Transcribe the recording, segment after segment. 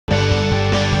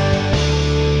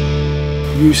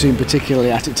you seem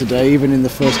particularly at it today, even in the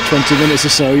first 20 minutes or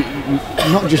so.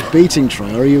 Not just beating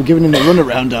Troy, or are you giving him a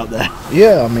runaround out there?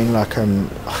 Yeah, I mean, like I'm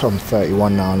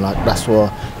 31 now, and like that's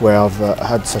where I've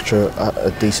had such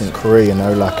a decent career. You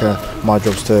know, like my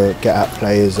job's to get at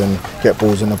players and get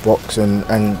balls in the box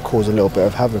and cause a little bit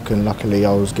of havoc. And luckily,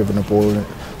 I was given a ball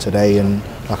today, and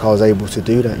like I was able to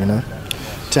do that. You know,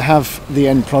 to have the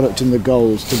end product and the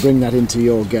goals, to bring that into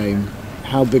your game.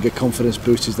 How big a confidence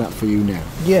boost is that for you now?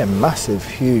 Yeah, massive,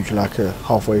 huge. Like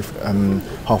halfway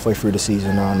through the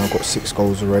season now, and I've got 6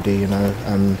 goals already. You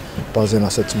know, buzzing. I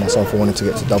said to myself, I wanted to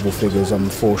get to double figures. I'm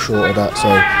 4 short of that, so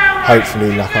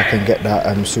hopefully, like I can get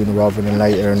that sooner rather than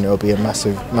later, and it'll be a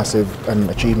massive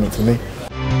achievement for me.